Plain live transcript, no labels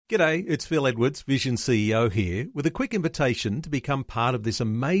G'day, it's Phil Edwards, Vision CEO here, with a quick invitation to become part of this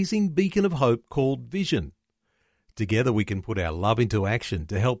amazing beacon of hope called Vision. Together we can put our love into action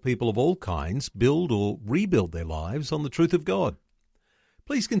to help people of all kinds build or rebuild their lives on the truth of God.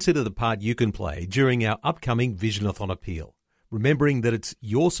 Please consider the part you can play during our upcoming Visionathon appeal, remembering that it's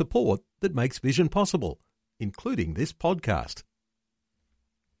your support that makes Vision possible, including this podcast.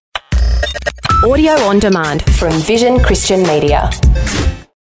 Audio on demand from Vision Christian Media.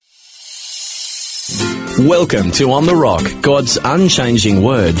 Welcome to On the Rock, God's unchanging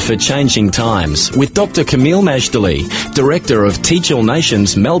word for changing times, with Dr. Camille Majdali, Director of Teach All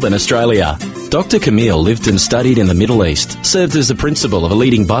Nations, Melbourne, Australia. Dr. Camille lived and studied in the Middle East, served as a principal of a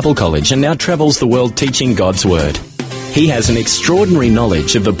leading Bible college, and now travels the world teaching God's word. He has an extraordinary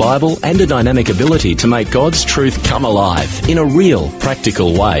knowledge of the Bible and a dynamic ability to make God's truth come alive in a real,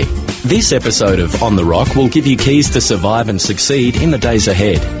 practical way. This episode of On the Rock will give you keys to survive and succeed in the days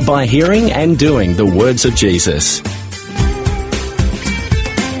ahead by hearing and doing the words of Jesus.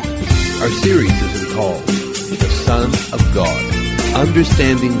 Our series is called The Son of God,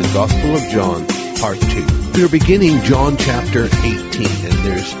 Understanding the Gospel of John, Part 2. We are beginning John chapter 18, and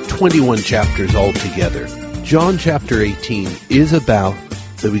there's 21 chapters altogether. John chapter 18 is about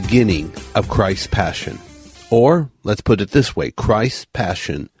the beginning of Christ's passion. Or, let's put it this way, Christ's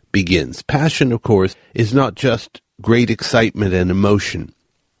passion begins. Passion, of course, is not just great excitement and emotion.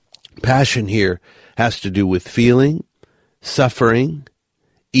 Passion here has to do with feeling, suffering,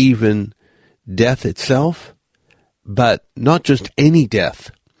 even death itself, but not just any death,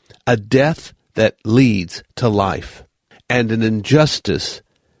 a death that leads to life, and an injustice,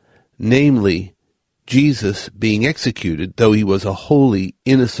 namely Jesus being executed, though he was a holy,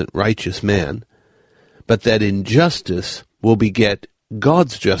 innocent, righteous man, but that injustice will beget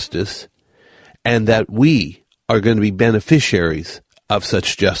God's justice, and that we are going to be beneficiaries of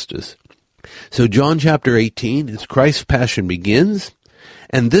such justice. So John chapter 18 is Christ's passion begins,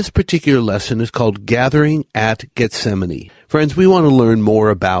 and this particular lesson is called Gathering at Gethsemane. Friends, we want to learn more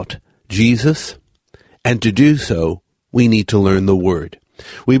about Jesus, and to do so, we need to learn the Word.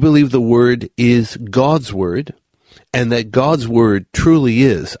 We believe the Word is God's Word, and that God's Word truly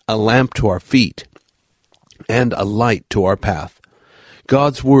is a lamp to our feet and a light to our path.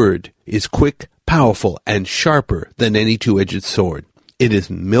 God's Word is quick, powerful, and sharper than any two-edged sword. It is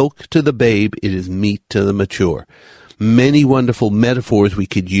milk to the babe, it is meat to the mature. Many wonderful metaphors we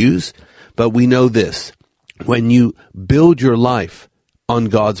could use, but we know this. When you build your life on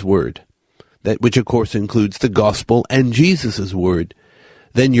God's Word, that which of course includes the gospel and Jesus' Word,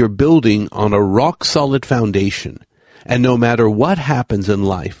 then you're building on a rock-solid foundation. And no matter what happens in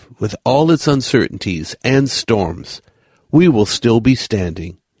life, with all its uncertainties and storms, we will still be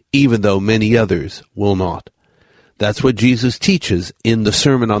standing, even though many others will not. That's what Jesus teaches in the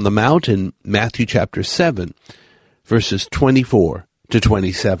Sermon on the Mount in Matthew chapter 7, verses 24 to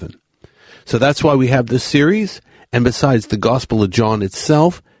 27. So that's why we have this series, and besides, the Gospel of John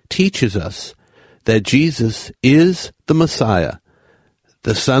itself teaches us that Jesus is the Messiah,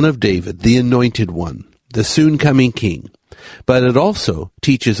 the Son of David, the Anointed One, the soon-coming King. But it also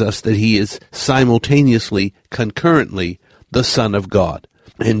teaches us that he is simultaneously, concurrently, the Son of God.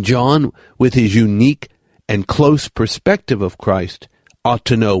 And John, with his unique and close perspective of Christ, ought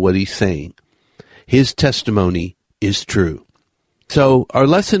to know what he's saying. His testimony is true. So our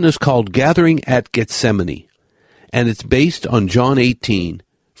lesson is called Gathering at Gethsemane, and it's based on John 18,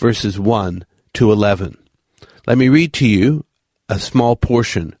 verses 1 to 11. Let me read to you a small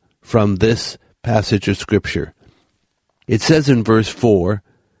portion from this passage of Scripture. It says in verse 4,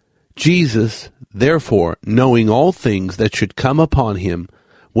 Jesus, therefore, knowing all things that should come upon him,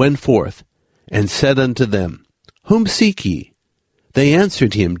 went forth, and said unto them, Whom seek ye? They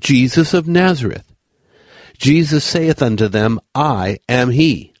answered him, Jesus of Nazareth. Jesus saith unto them, I am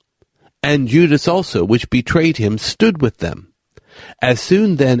he. And Judas also, which betrayed him, stood with them. As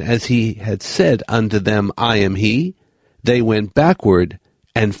soon then as he had said unto them, I am he, they went backward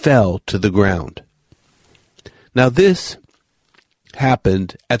and fell to the ground. Now this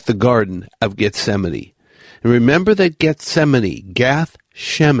happened at the Garden of Gethsemane. And remember that Gethsemane, Gath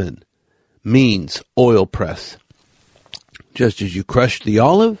Shemen, means oil press. Just as you crush the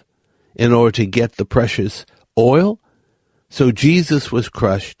olive in order to get the precious oil, so Jesus was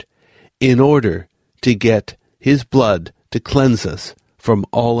crushed in order to get his blood to cleanse us from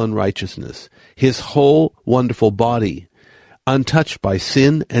all unrighteousness. His whole wonderful body, untouched by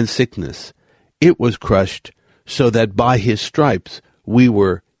sin and sickness, it was crushed so that by his stripes we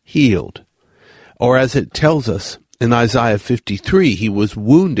were healed. Or as it tells us in Isaiah 53, he was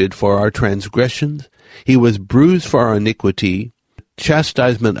wounded for our transgressions, he was bruised for our iniquity,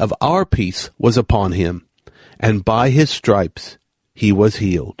 chastisement of our peace was upon him, and by his stripes he was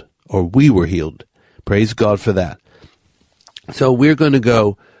healed, or we were healed. Praise God for that. So we're going to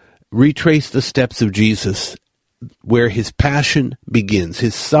go retrace the steps of Jesus where his passion begins,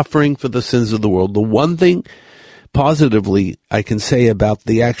 his suffering for the sins of the world. The one thing positively I can say about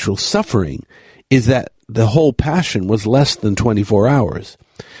the actual suffering is that the whole passion was less than 24 hours.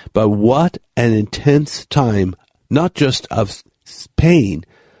 But what an intense time, not just of pain,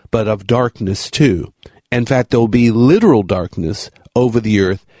 but of darkness too. In fact, there will be literal darkness over the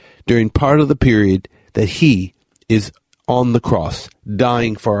earth during part of the period that he is on the cross,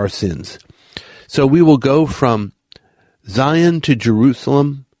 dying for our sins. So we will go from Zion to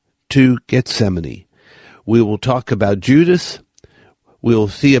Jerusalem to Gethsemane. We will talk about Judas. We will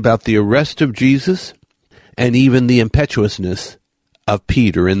see about the arrest of Jesus and even the impetuousness of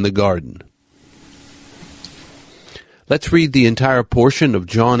Peter in the garden. Let's read the entire portion of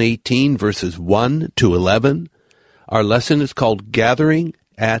John 18, verses 1 to 11. Our lesson is called Gathering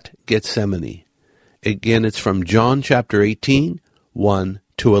at Gethsemane. Again, it's from John chapter 18, 1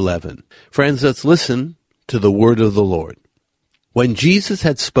 to 11. Friends, let's listen to the word of the Lord. When Jesus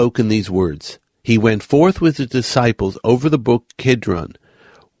had spoken these words, he went forth with his disciples over the brook Kidron,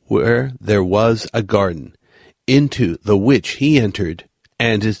 where there was a garden, into the which he entered,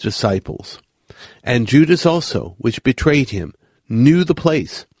 and his disciples. And Judas also, which betrayed him, knew the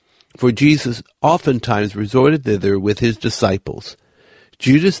place, for Jesus oftentimes resorted thither with his disciples.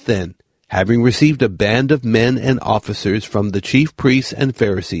 Judas then, having received a band of men and officers from the chief priests and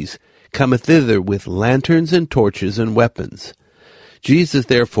Pharisees, cometh thither with lanterns and torches and weapons. Jesus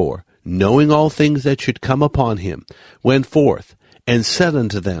therefore, knowing all things that should come upon him, went forth, and said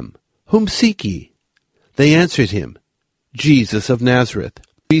unto them, Whom seek ye? They answered him, Jesus of Nazareth.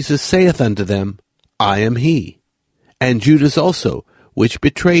 Jesus saith unto them, I am he. And Judas also, which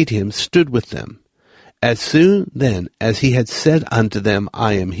betrayed him, stood with them. As soon then as he had said unto them,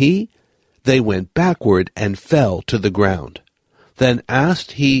 I am he, they went backward and fell to the ground. Then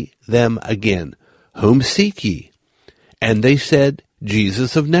asked he them again, Whom seek ye? And they said,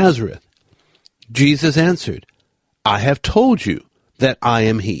 Jesus of Nazareth. Jesus answered, I have told you that I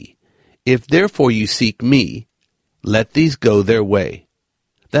am he. If therefore you seek me, let these go their way.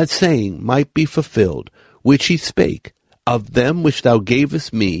 That saying might be fulfilled, which he spake, Of them which thou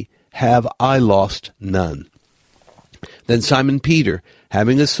gavest me have I lost none. Then Simon Peter,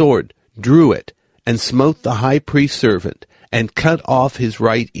 having a sword, drew it, and smote the high priest's servant, and cut off his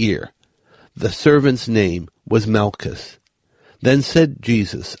right ear. The servant's name was Malchus. Then said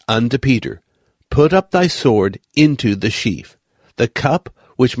Jesus unto Peter, Put up thy sword into the sheath. The cup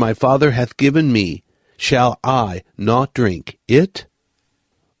which my Father hath given me, shall I not drink it?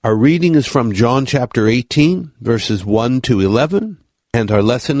 Our reading is from John chapter 18, verses 1 to 11, and our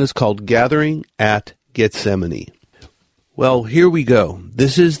lesson is called Gathering at Gethsemane. Well, here we go.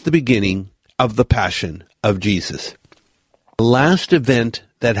 This is the beginning of the Passion of Jesus. The last event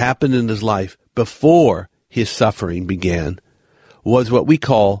that happened in his life before his suffering began was what we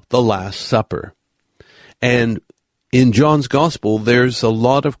call the Last Supper. And in John's Gospel, there's a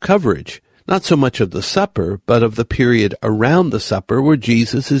lot of coverage, not so much of the supper, but of the period around the supper where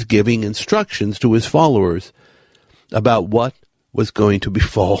Jesus is giving instructions to his followers about what was going to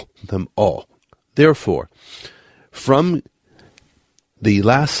befall them all. Therefore, from the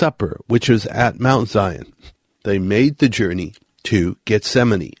Last Supper, which was at Mount Zion, they made the journey to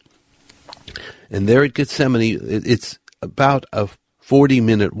Gethsemane. And there at Gethsemane, it's about a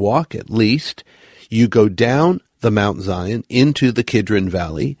 40-minute walk at least. You go down the Mount Zion into the Kidron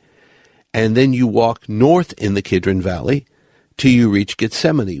Valley, and then you walk north in the Kidron Valley till you reach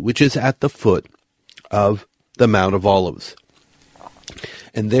Gethsemane, which is at the foot of the Mount of Olives.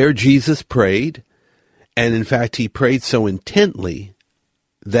 And there Jesus prayed, and in fact he prayed so intently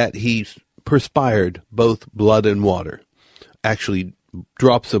that he perspired both blood and water, actually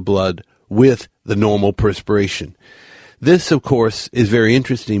drops of blood with the normal perspiration. This, of course, is very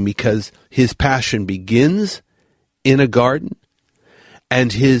interesting because his passion begins in a garden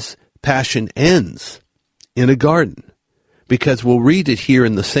and his passion ends in a garden, because we'll read it here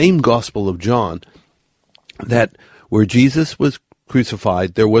in the same Gospel of John that where Jesus was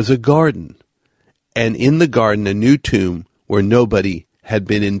crucified, there was a garden, and in the garden a new tomb where nobody had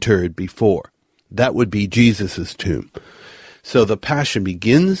been interred before. That would be Jesus' tomb. So the passion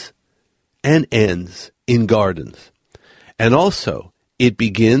begins and ends in gardens. And also, it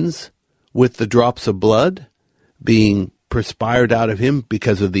begins with the drops of blood being perspired out of him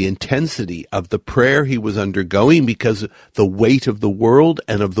because of the intensity of the prayer he was undergoing, because the weight of the world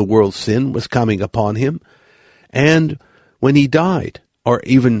and of the world's sin was coming upon him. And when he died, or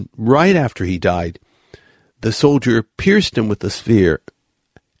even right after he died, the soldier pierced him with a spear,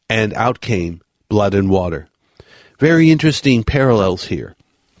 and out came blood and water. Very interesting parallels here.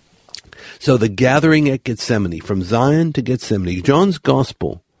 So the gathering at Gethsemane, from Zion to Gethsemane, John's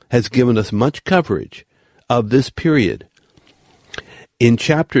Gospel has given us much coverage of this period. In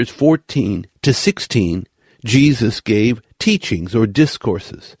chapters 14 to 16, Jesus gave teachings or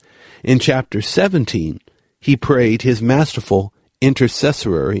discourses. In chapter 17, he prayed his masterful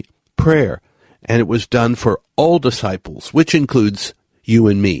intercessory prayer, and it was done for all disciples, which includes you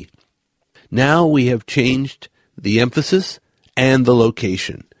and me. Now we have changed the emphasis and the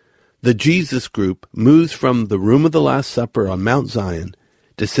location. The Jesus group moves from the room of the Last Supper on Mount Zion,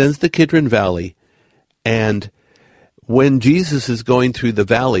 descends the Kidron Valley, and when Jesus is going through the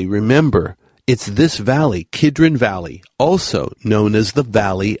valley, remember, it's this valley, Kidron Valley, also known as the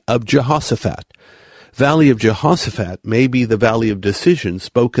Valley of Jehoshaphat. Valley of Jehoshaphat may be the Valley of Decision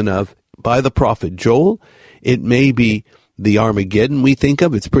spoken of by the prophet Joel. It may be the Armageddon we think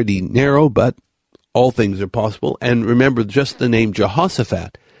of. It's pretty narrow, but all things are possible. And remember, just the name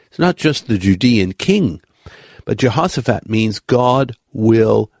Jehoshaphat, it's not just the Judean king, but Jehoshaphat means God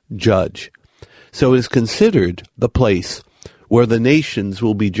will judge. So it is considered the place where the nations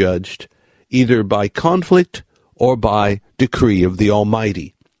will be judged, either by conflict or by decree of the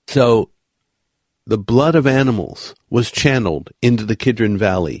Almighty. So the blood of animals was channeled into the Kidron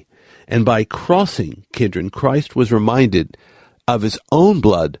Valley, and by crossing Kidron, Christ was reminded of his own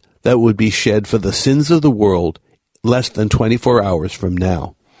blood that would be shed for the sins of the world less than 24 hours from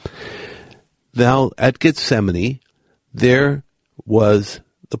now. Now, at Gethsemane, there was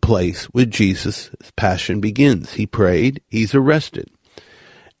the place where Jesus' passion begins. He prayed, he's arrested.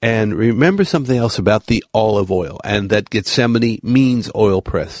 And remember something else about the olive oil, and that Gethsemane means oil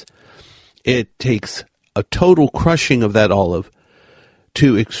press. It takes a total crushing of that olive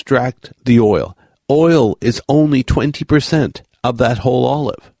to extract the oil. Oil is only 20% of that whole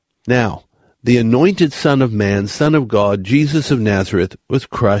olive. Now, the anointed Son of Man, Son of God, Jesus of Nazareth, was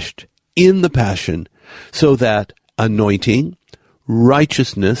crushed in the passion so that anointing,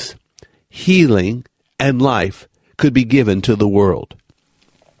 righteousness, healing, and life could be given to the world.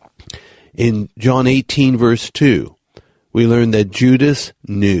 In John 18, verse 2, we learn that Judas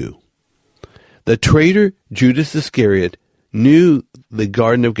knew. The traitor, Judas Iscariot, knew the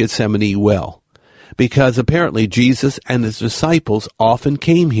Garden of Gethsemane well, because apparently Jesus and his disciples often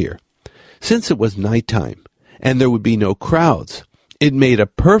came here. Since it was nighttime, and there would be no crowds, it made a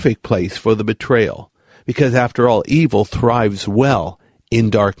perfect place for the betrayal, because after all, evil thrives well in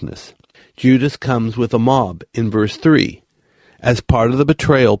darkness. Judas comes with a mob in verse 3. As part of the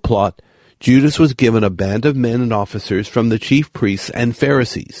betrayal plot, Judas was given a band of men and officers from the chief priests and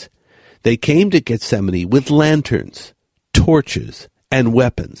Pharisees. They came to Gethsemane with lanterns, torches, and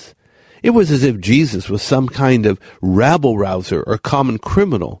weapons. It was as if Jesus was some kind of rabble-rouser or common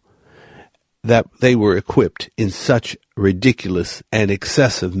criminal, that they were equipped in such ridiculous and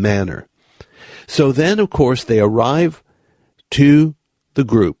excessive manner. So then, of course, they arrive to the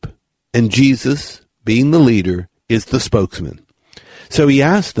group, and Jesus, being the leader, is the spokesman. So he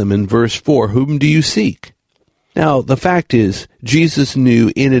asked them in verse 4, "Whom do you seek?" Now, the fact is, Jesus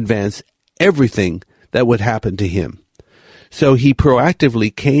knew in advance everything that would happen to him. So he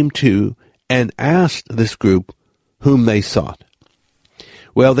proactively came to and asked this group whom they sought.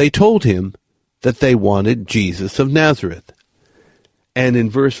 Well, they told him that they wanted Jesus of Nazareth. And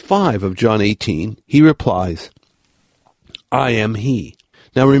in verse 5 of John 18, he replies, "I am he."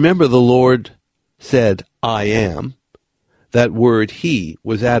 Now remember, the Lord said, "I am." That word "he"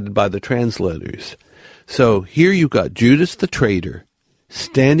 was added by the translators. So here you've got Judas the traitor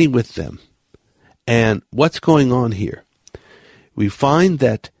standing with them. And what's going on here? We find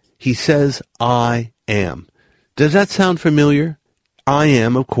that he says, "I am." Does that sound familiar? I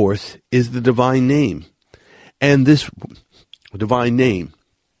am, of course, is the divine name. And this divine name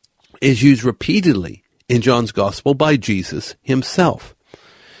is used repeatedly in John's Gospel by Jesus himself.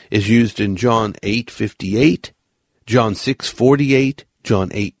 It's used in John 8:58, John 6:48,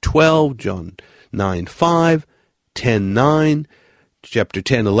 John 8:12, John 9:5, 10:9, chapter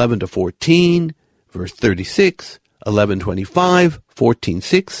 10, 11 to 14, verse 36, 11:25,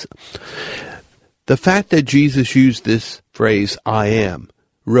 14:6. The fact that Jesus used this phrase, "I am,"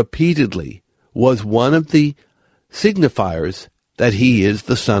 repeatedly was one of the signifiers that he is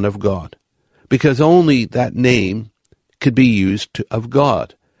the Son of God, because only that name could be used of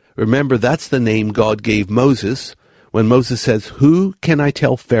God. Remember, that's the name God gave Moses when Moses says, "Who can I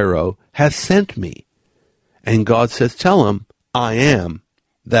tell Pharaoh has sent me?" And God says, "Tell him, I am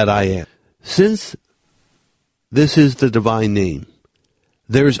that I am." Since This is the divine name.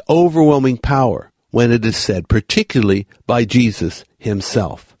 There's overwhelming power when it is said, particularly by Jesus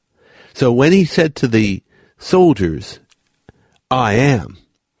himself. So when he said to the soldiers, I am,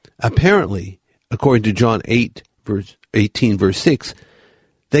 apparently, according to John 18, verse 6,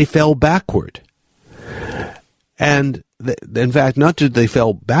 they fell backward. And in fact, not did they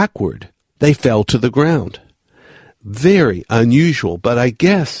fell backward, they fell to the ground. Very unusual, but I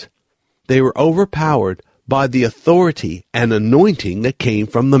guess they were overpowered by the authority and anointing that came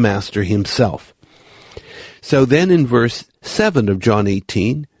from the Master himself. So then in verse 7 of John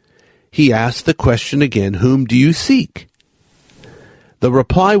 18, he asked the question again, whom do you seek? The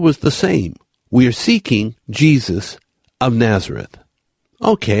reply was the same. We are seeking Jesus of Nazareth.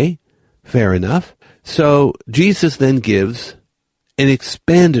 Okay, fair enough. So Jesus then gives an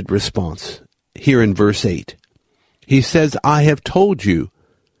expanded response here in verse 8. He says, I have told you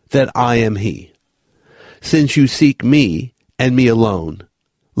that I am he. Since you seek me and me alone,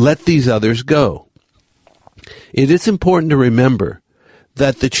 let these others go. It is important to remember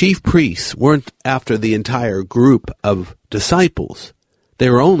that the chief priests weren't after the entire group of disciples. They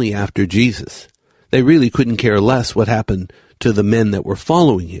were only after Jesus. They really couldn't care less what happened to the men that were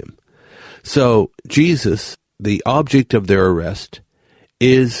following him. So Jesus, the object of their arrest,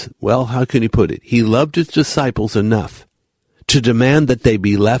 is, well, how can he put it? He loved his disciples enough to demand that they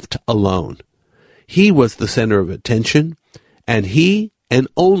be left alone. He was the center of attention, and he, and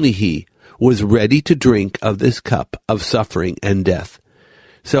only he, was ready to drink of this cup of suffering and death.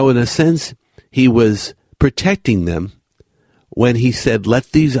 So in a sense, he was protecting them when he said, let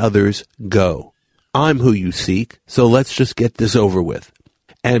these others go. I'm who you seek, so let's just get this over with.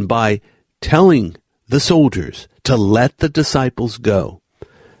 And by telling the soldiers to let the disciples go,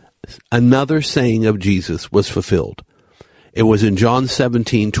 another saying of Jesus was fulfilled. It was in John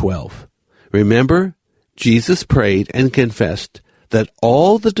 17:12. Remember, Jesus prayed and confessed that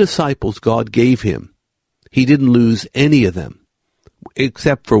all the disciples God gave him, he didn't lose any of them,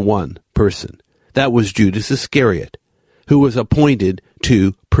 except for one person. That was Judas Iscariot, who was appointed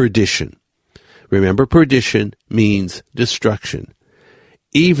to perdition. Remember, perdition means destruction.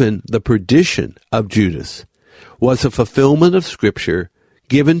 Even the perdition of Judas was a fulfillment of Scripture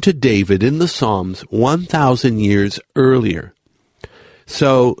given to David in the Psalms 1,000 years earlier.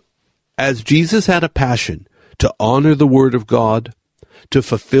 So, as Jesus had a passion to honor the Word of God, to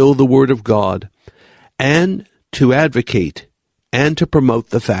fulfill the Word of God, and to advocate and to promote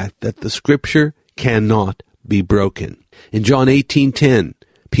the fact that the Scripture cannot be broken. In John 18:10,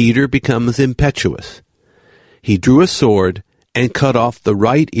 Peter becomes impetuous. He drew a sword and cut off the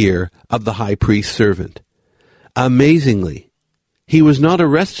right ear of the high priest's servant. Amazingly, he was not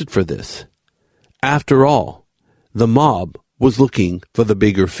arrested for this. After all, the mob was looking for the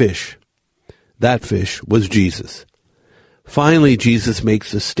bigger fish. That fish was Jesus. Finally, Jesus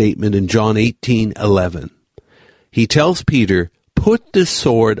makes a statement in John 18:11. He tells Peter, put this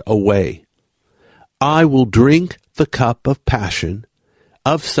sword away. I will drink the cup of passion,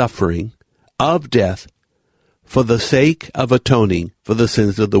 of suffering, of death, for the sake of atoning for the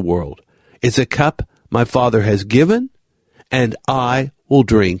sins of the world. It's a cup my Father has given, and I will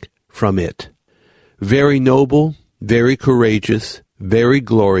drink from it. Very noble, very courageous, very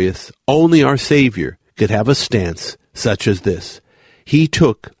glorious. Only our Savior could have a stance such as this. He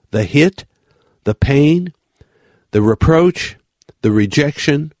took the hit, the pain, the reproach, the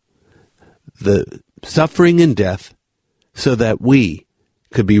rejection, the suffering and death, so that we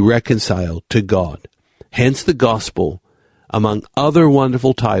could be reconciled to God. Hence the gospel, among other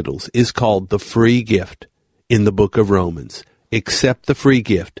wonderful titles, is called the free gift in the book of Romans. Accept the free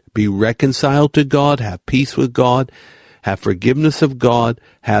gift. Be reconciled to God, have peace with God, have forgiveness of God,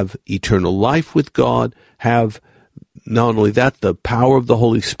 have eternal life with God, have not only that, the power of the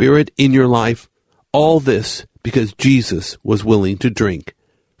Holy Spirit in your life. All this because Jesus was willing to drink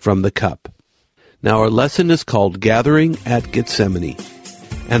from the cup. Now our lesson is called Gathering at Gethsemane.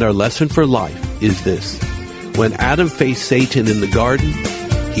 And our lesson for life is this. When Adam faced Satan in the garden,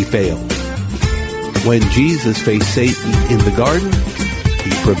 he failed. When Jesus faced Satan in the garden,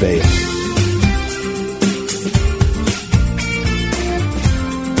 he prevailed.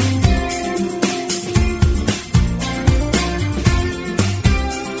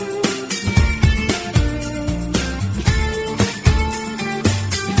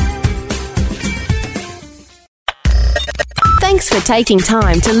 Thanks for taking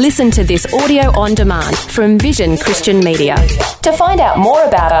time to listen to this audio on demand from Vision Christian Media. To find out more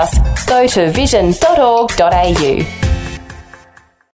about us, go to vision.org.au.